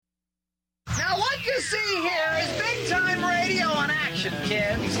What you see here is big-time radio in action,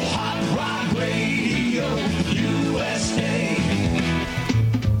 kids. Hot Rod Radio USA.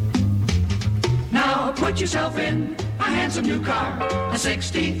 Now put yourself in a handsome new car, a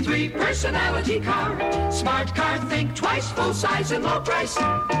 63 personality car. Smart car, think twice, full size and low price.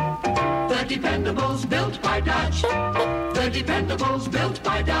 The Dependables built by Dodge. The Dependables built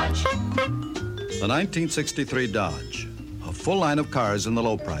by Dodge. The 1963 Dodge, a full line of cars in the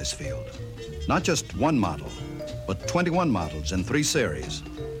low price field. Not just one model, but 21 models in 3 series.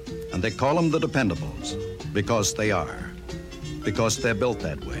 And they call them the Dependables because they are. Because they're built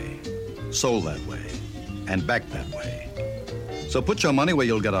that way, sold that way, and backed that way. So put your money where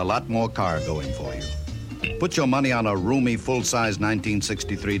you'll get a lot more car going for you. Put your money on a roomy, full-size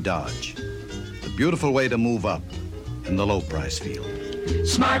 1963 Dodge. The beautiful way to move up in the low price field.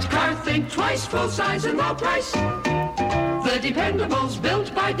 Smart car, think twice, full size and low price. The Dependables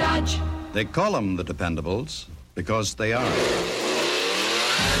built by Dodge. They call them the Dependables because they are.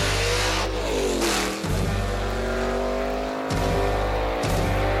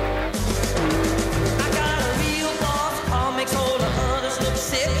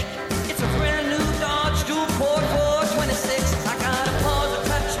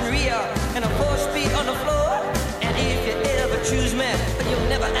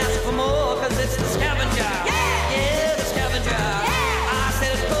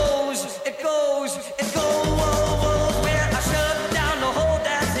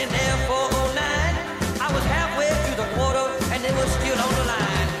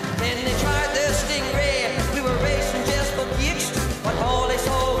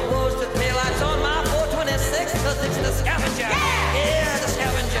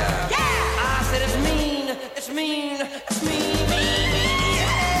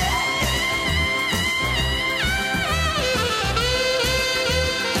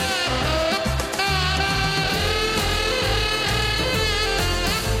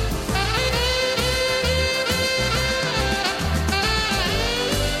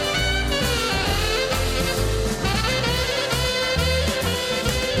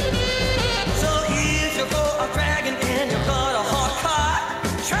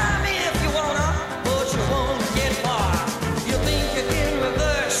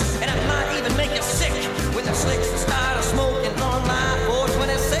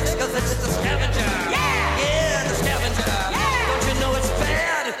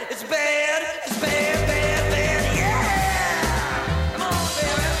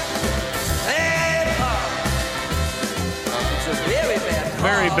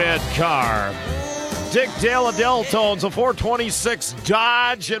 Car. Dick Dale Deltones, a 426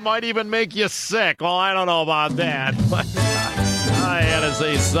 Dodge. It might even make you sick. Well, I don't know about that. But I had to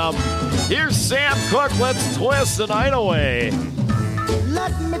say something. Here's Sam Cooke. Let's twist the night away.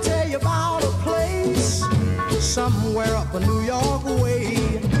 Let me tell you about a place somewhere up a New York way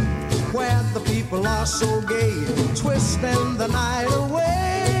where the people are so gay, twisting the night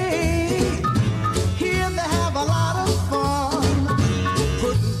away. Here they have a lot of fun,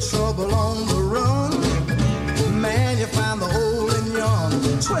 trouble on the run. Man, you find the old and young,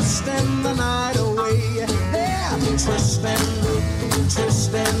 twisting the night away. They're twisting,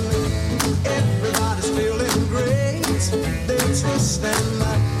 twisting. Everybody's feeling great. They're twisting,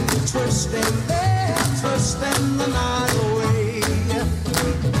 twisting. They're twisting the night away.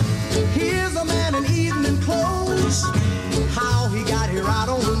 Here's a man in evening clothes. How he got here, I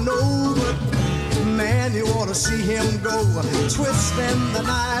don't know, but man, you ought to see him go, twisting the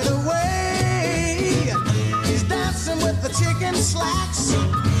night away. He's dancing with the chicken slacks.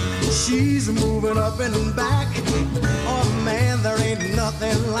 She's moving up and back. Oh man, there ain't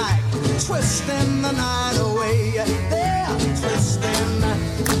nothing like twisting the night away. They're twisting,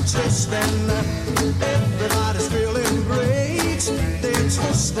 twisting. Everybody's feeling great. They're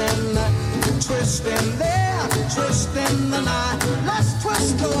twisting, twisting. They're twisting the night. Let's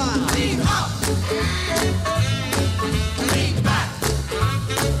twist a while. Lean up. Lean back.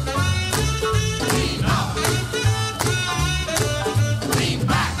 Lean up. Lean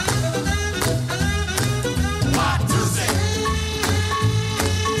back. 1, 2, 6.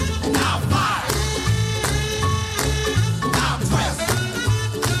 Now 5. Now twist.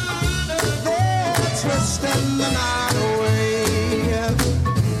 They're twisting the night away.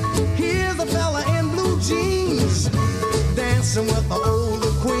 Here's a fella in blue jeans dancing with the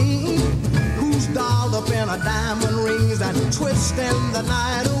older queen, who's dolled up in a diamond rings and twisting the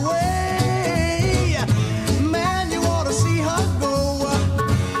night away. Man, you ought to see her go,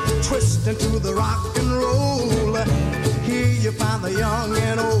 twisting to the rock and roll. Here you find the young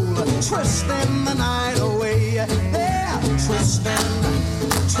and old, twisting the night away. They're twisting,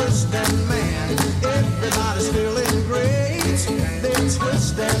 twisting man. Everybody's feeling great. They're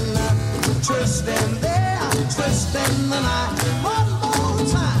twisting, they're twisting the night. One more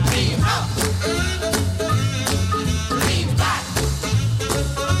time. Lean up. Lean back.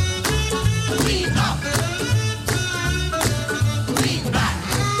 Lean up. Lean back.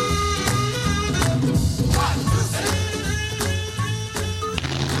 1, 2, 3.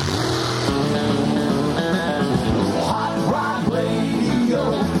 Hot Rod Radio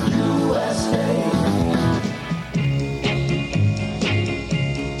USA.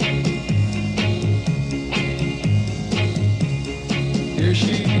 Here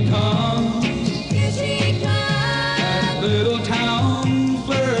she comes, Here she comes, that little town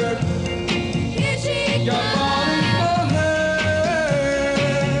flirt. here she You're falling for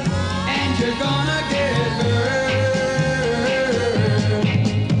her, and you're gonna get hurt.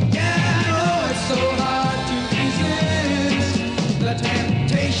 Yeah, I know it's so hard to resist the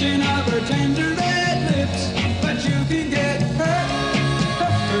temptation of her tender red lips, but you can get hurt.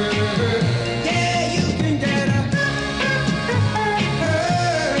 Yeah, you can get hurt.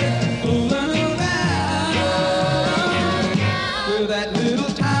 Fooling around with that little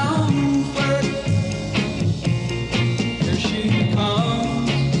town flirt. Here she comes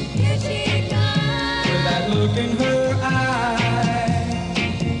Here she comes, with that look in her eye.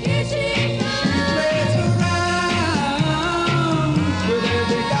 here she She comes, plays around with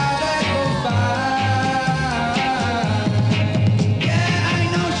every guy that goes by. Yeah, I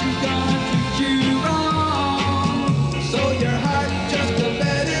know she's gonna treat you wrong, so your heart just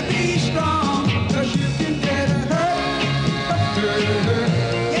better be strong, 'cause you can get hurt.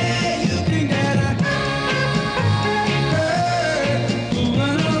 Yeah, you can get hurt.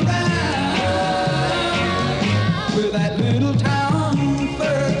 Fooling around with that little town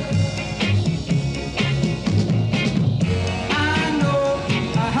flirt. I know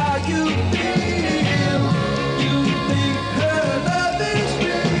how you feel. You think her love is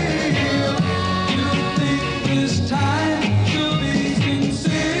real. You think this time she'll be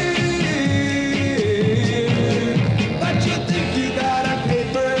sincere. But you think you got a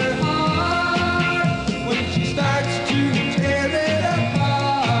paper heart when she starts to tear it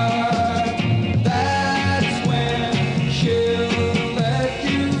apart. That's when she'll let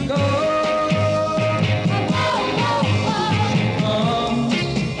you go.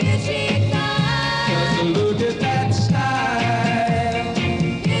 here she comes, Just look at that style.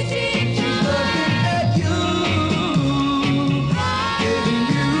 here she She's comes, looking at you, giving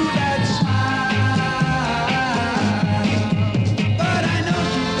you that smile. But I know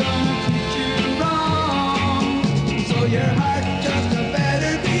she's gonna treat you wrong, so your heart just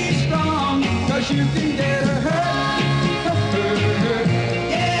better be strong, 'cause you can get hurt.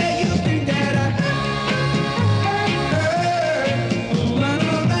 Yeah, you can get hurt. Fooling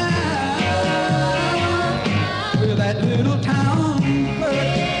around with that little town flirt.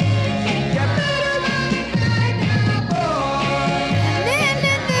 You better run right now, boy.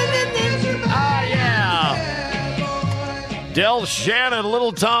 Ah, yeah. Del Shannon,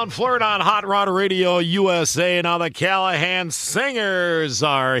 Little Town Flirt on Hot Rod Radio USA. Now the Callahan Singers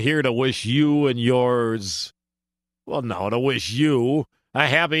are here to wish you and yours, well, no, to wish you a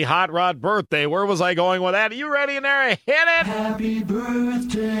happy Hot Rod birthday. Where was I going with that? Are you ready in there? Hit it! Happy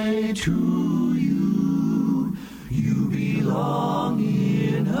birthday to you. You belong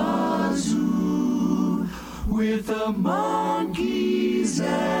in a zoo with the monkeys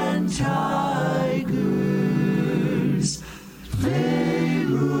and tigers. They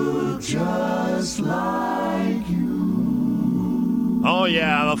look just like you. Oh,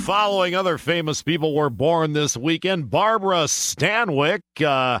 yeah, the following other famous people were born this weekend. Barbara Stanwyck,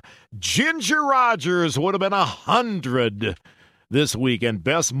 Ginger Rogers would have been 100 this weekend.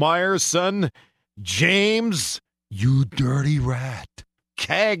 Bess Meyer's son, James, you dirty rat,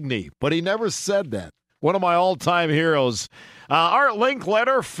 Cagney, but he never said that. One of my all-time heroes. Art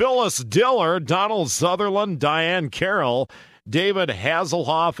Linkletter, Phyllis Diller, Donald Sutherland, Diane Carroll, David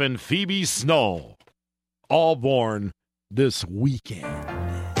Hasselhoff, and Phoebe Snow, all born this weekend.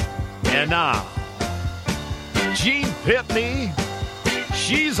 And now, Gene Pitney,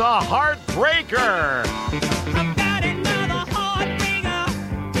 she's a heartbreaker. I've got another heartbreaker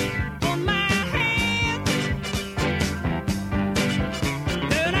on my hands,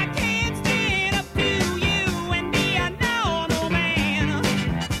 but I can't stand up to you and be a normal man.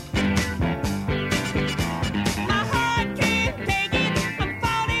 My heart can't take it, I'm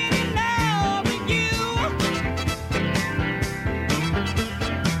falling in love with you.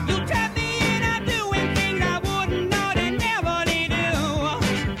 You trap me into doing things I wouldn't ordinarily do.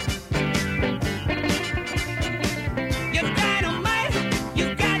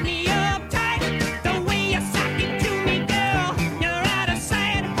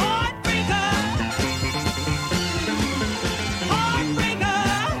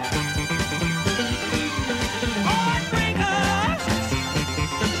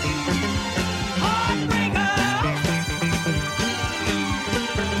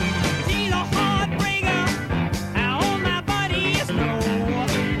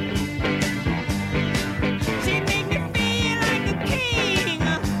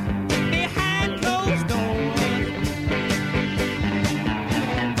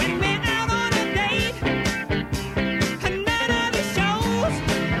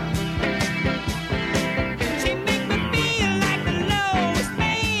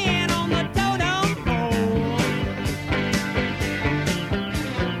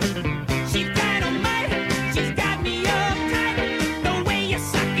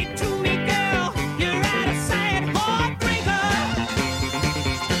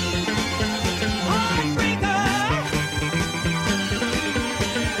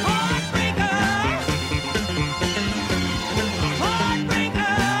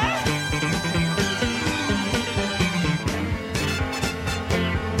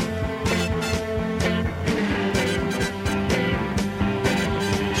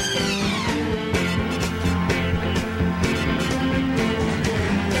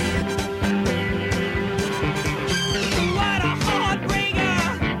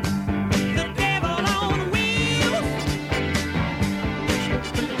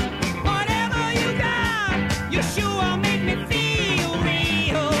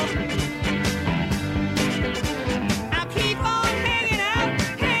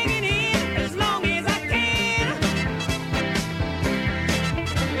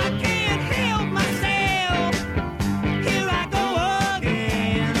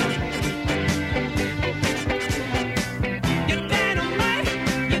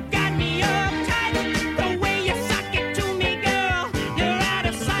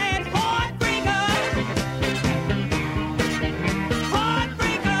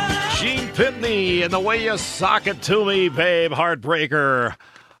 Eddie and the way you sock it to me, babe, Heartbreaker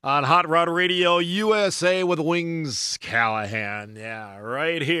on Hot Rod Radio USA with Wings Callahan. Yeah,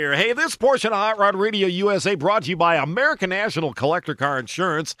 right here. Hey, this portion of Hot Rod Radio USA brought to you by American National Collector Car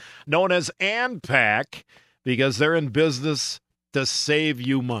Insurance, known as ANPAC, because they're in business to save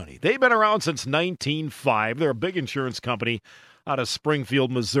you money. They've been around since 1905. They're a big insurance company out of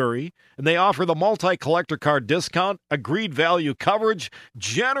Springfield, Missouri, and they offer the multi-collector car discount, agreed value coverage,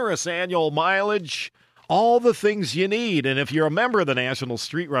 generous annual mileage, all the things you need. And if you're a member of the National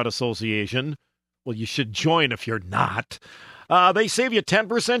Street Rod Association, well, you should join if you're not. They save you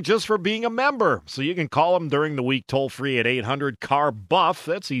 10% just for being a member. So you can call them during the week toll-free at 800-CAR-BUFF.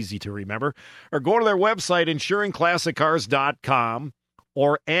 That's easy to remember. Or go to their website, insuringclassiccars.com,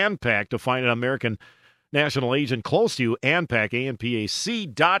 or ANPAC to find an American National agent close to you. ANPAC,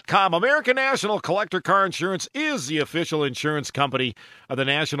 ANPAC.com. American National Collector Car Insurance is the official insurance company of the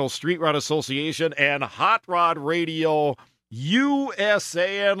National Street Rod Association and Hot Rod Radio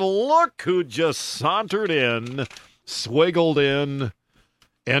USA. And look who just sauntered in, swiggled in,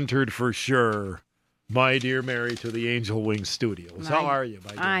 entered for sure. My dear Mary to the Angel Wing Studios. How are you,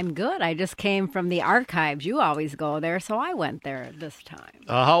 my dear? I'm good. I just came from the archives. You always go there, so I went there this time.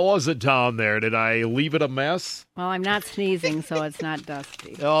 How was it down there? Did I leave it a mess? Well, I'm not sneezing, so it's not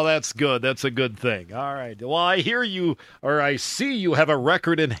dusty. Oh, that's good. That's a good thing. All right. Well, I hear you, or I see you have a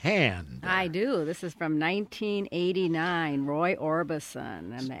record in hand. I do. This is from 1989, Roy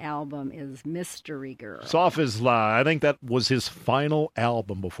Orbison, and the album is Mystery Girl. It's off his, I think that was his final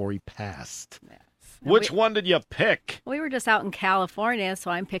album before he passed. Yes. Which one did you pick? We were just out in California,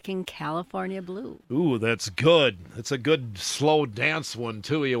 so I'm picking California Blue. Ooh, that's good. That's a good slow dance one,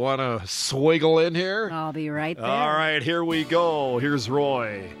 too. You want to swiggle in here? I'll be right there. All right, here we go. Here's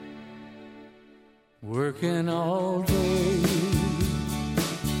Roy. Working all day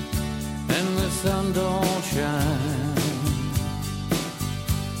and the sun don't shine,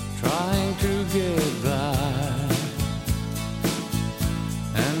 trying to get by,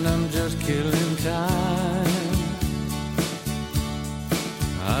 and I'm just killing time.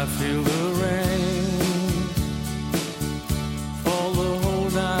 I feel the rain fall the whole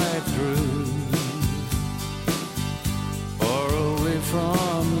night through, far away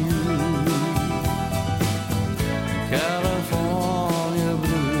from you, California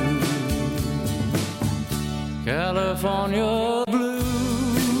blue, California blue,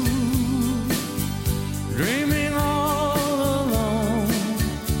 dreaming all alone,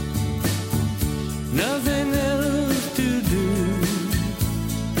 nothing else to do,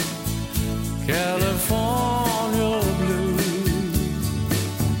 California blue.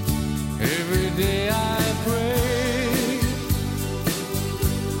 Every day I pray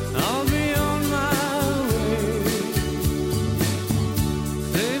I'll be on my way,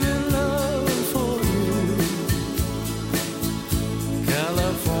 saving love for you,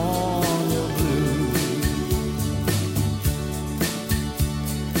 California blue.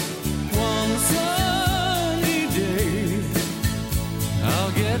 One sunny day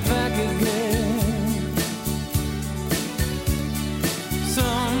I'll get back again.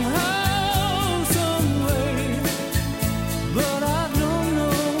 Somehow, some way, but I don't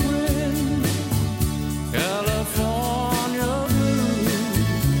know when. California blue,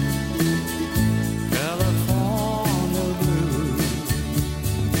 California blue,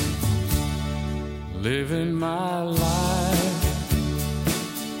 living my life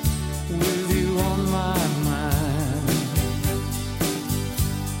with you on my mind,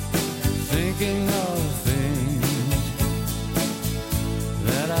 thinking of things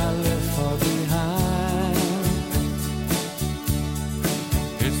that I left far behind.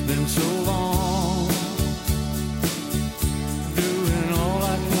 It's been so long, doing all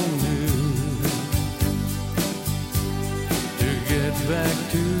I can do to get back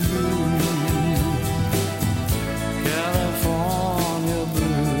to you, California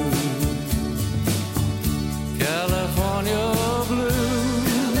blue, California blue,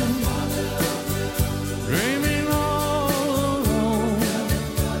 dreaming all alone,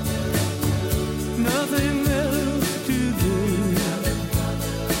 nothing else to do,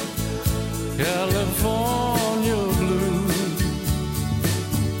 California blue.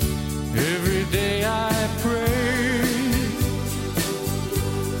 Every day I pray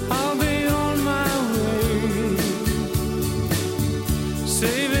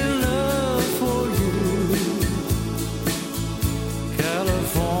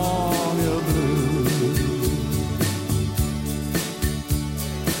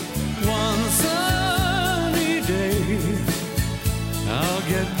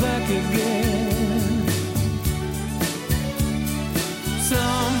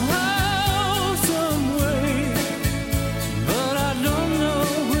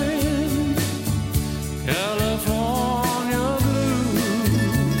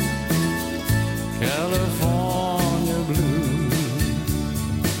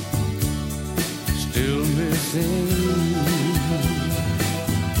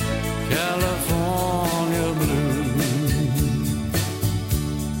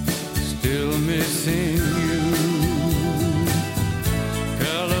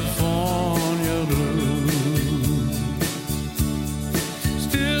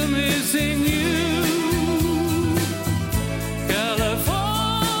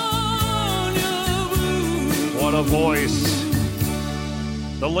the voice.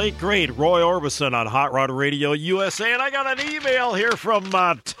 The late, great Roy Orbison on Hot Rod Radio USA. And I got an email here from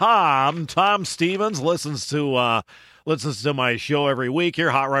Tom. Tom Stevens listens to my show every week here,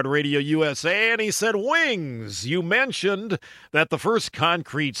 Hot Rod Radio USA. And he said, Wings, you mentioned that the first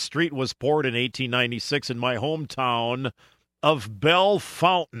concrete street was poured in 1896 in my hometown of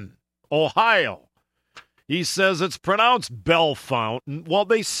Bellefontaine, Ohio. He says it's pronounced Bellefontaine. Well,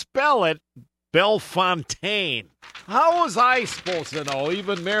 they spell it Bellefontaine. How was I supposed to know?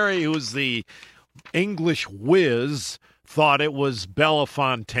 Even Mary, who's the English whiz, thought it was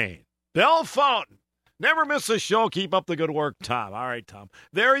Bellefontaine. Bellefontaine. Never miss a show. Keep up the good work, Tom. All right, Tom.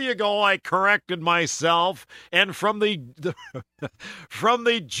 There you go. I corrected myself. And from the from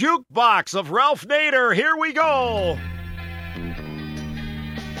the jukebox of Ralph Nader, here we go.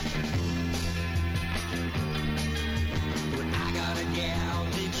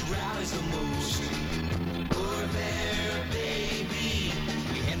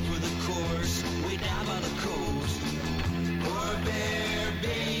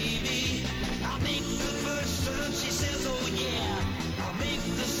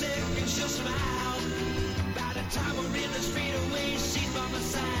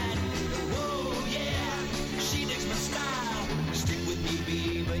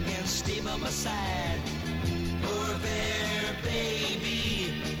 Side, or there,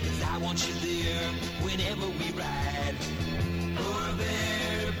 baby, 'cause I want you there whenever we ride. Or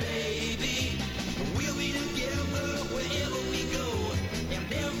there, baby, we'll be together wherever we go,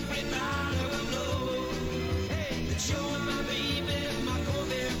 and everybody will know that you're my baby, my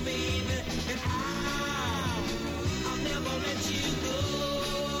Corvair baby, and I'll never let you go.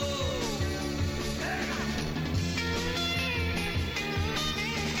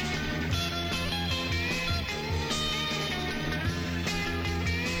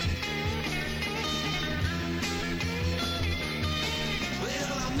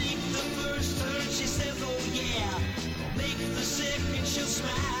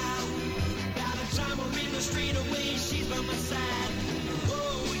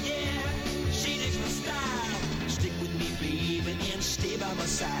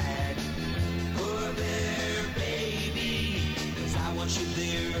 Side. Oh, there, baby, 'cause I want you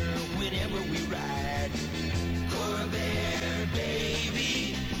there whenever we ride. Oh, there,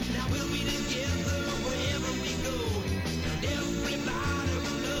 baby, now we'll be together wherever we go, and everybody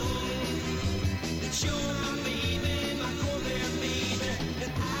will know that you're my baby, my Corvair baby,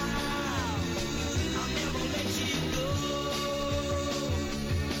 and I'll never let you go.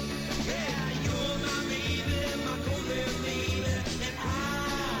 Yeah, you're my baby, my Corvair baby,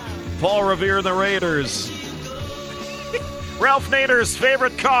 and Paul Revere and the Raiders. Ralph Nader's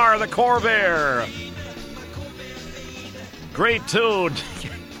favorite car, the Corvair. Great tune.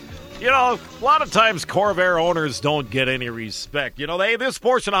 You know, a lot of times Corvair owners don't get any respect. You know, this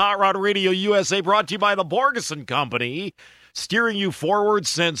portion of Hot Rod Radio USA brought to you by the Borgeson Company, steering you forward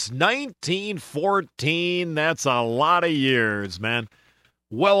since 1914. That's a lot of years, man.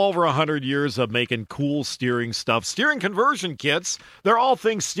 Well over 100 years of making cool steering stuff. Steering conversion kits, they're all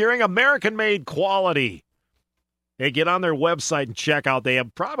things steering, American-made quality. Hey, get on their website and check out. They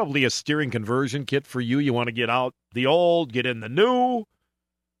have probably a steering conversion kit for you. You want to get out the old, get in the new.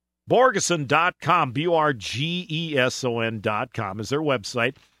 Borgeson.com, BORGESON.com is their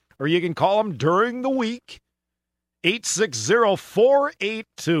website. Or you can call them during the week.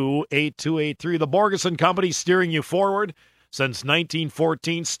 860-482-8283. The Borgeson Company, steering you forward since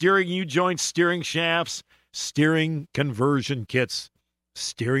 1914, steering you joints, steering shafts, steering conversion kits,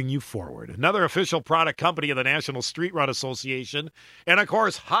 steering you forward. Another official product company of the National Street Rod Association, and of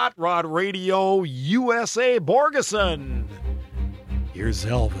course, Hot Rod Radio USA, Borgeson. Here's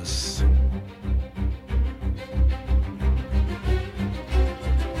Elvis.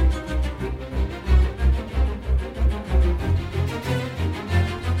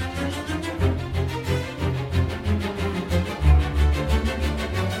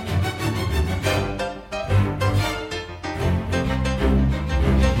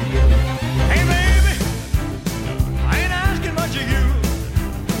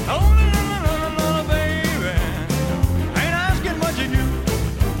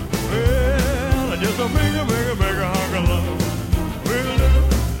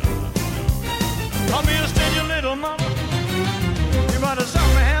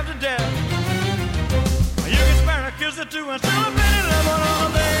 To and still a penny lemon on a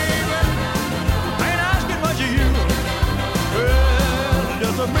baby. I ain't asking much of you. Well,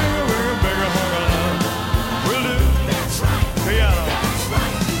 just a bigger hunk of love will do. That's right. Piano. That's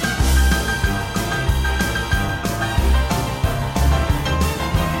right.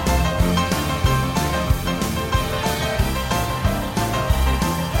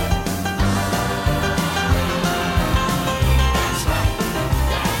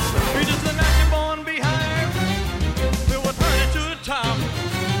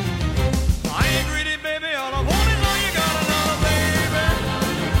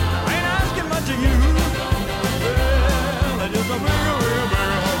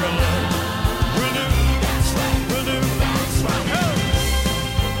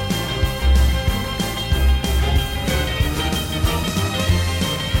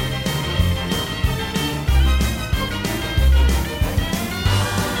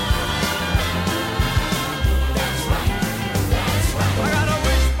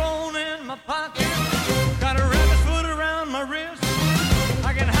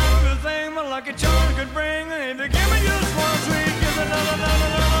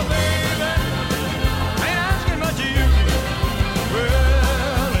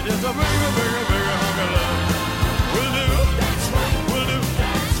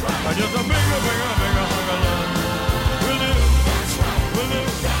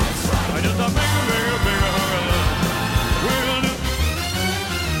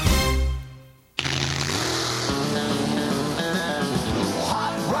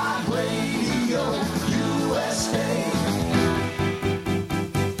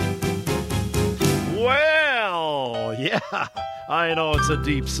 Yeah, I know it's a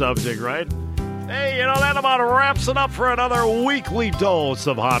deep subject, right? Hey, that about wraps it up for another weekly dose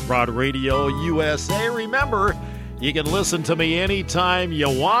of Hot Rod Radio USA. Remember, you can listen to me anytime you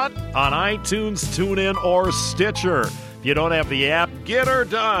want on iTunes, TuneIn, or Stitcher. If you don't have the app, get her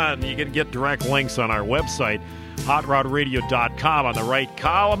done. You can get direct links on our website, hotrodradio.com. On the right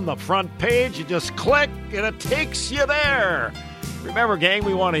column, the front page, you just click and it takes you there. Remember, gang,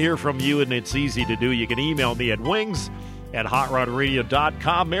 we want to hear from you, and it's easy to do. You can email me at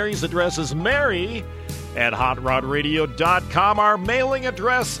wings@hotrodradio.com. Mary's address is mary@hotrodradio.com. Our mailing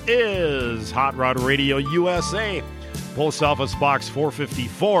address is Hot Rod Radio USA, Post Office Box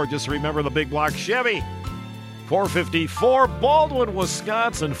 454. Just remember the big block Chevy, 454 Baldwin,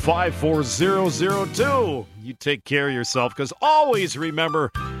 Wisconsin 54002. You take care of yourself, because always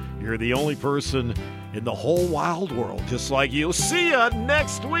remember, you're the only person in the whole wild world just like you. See ya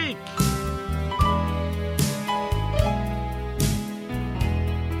next week.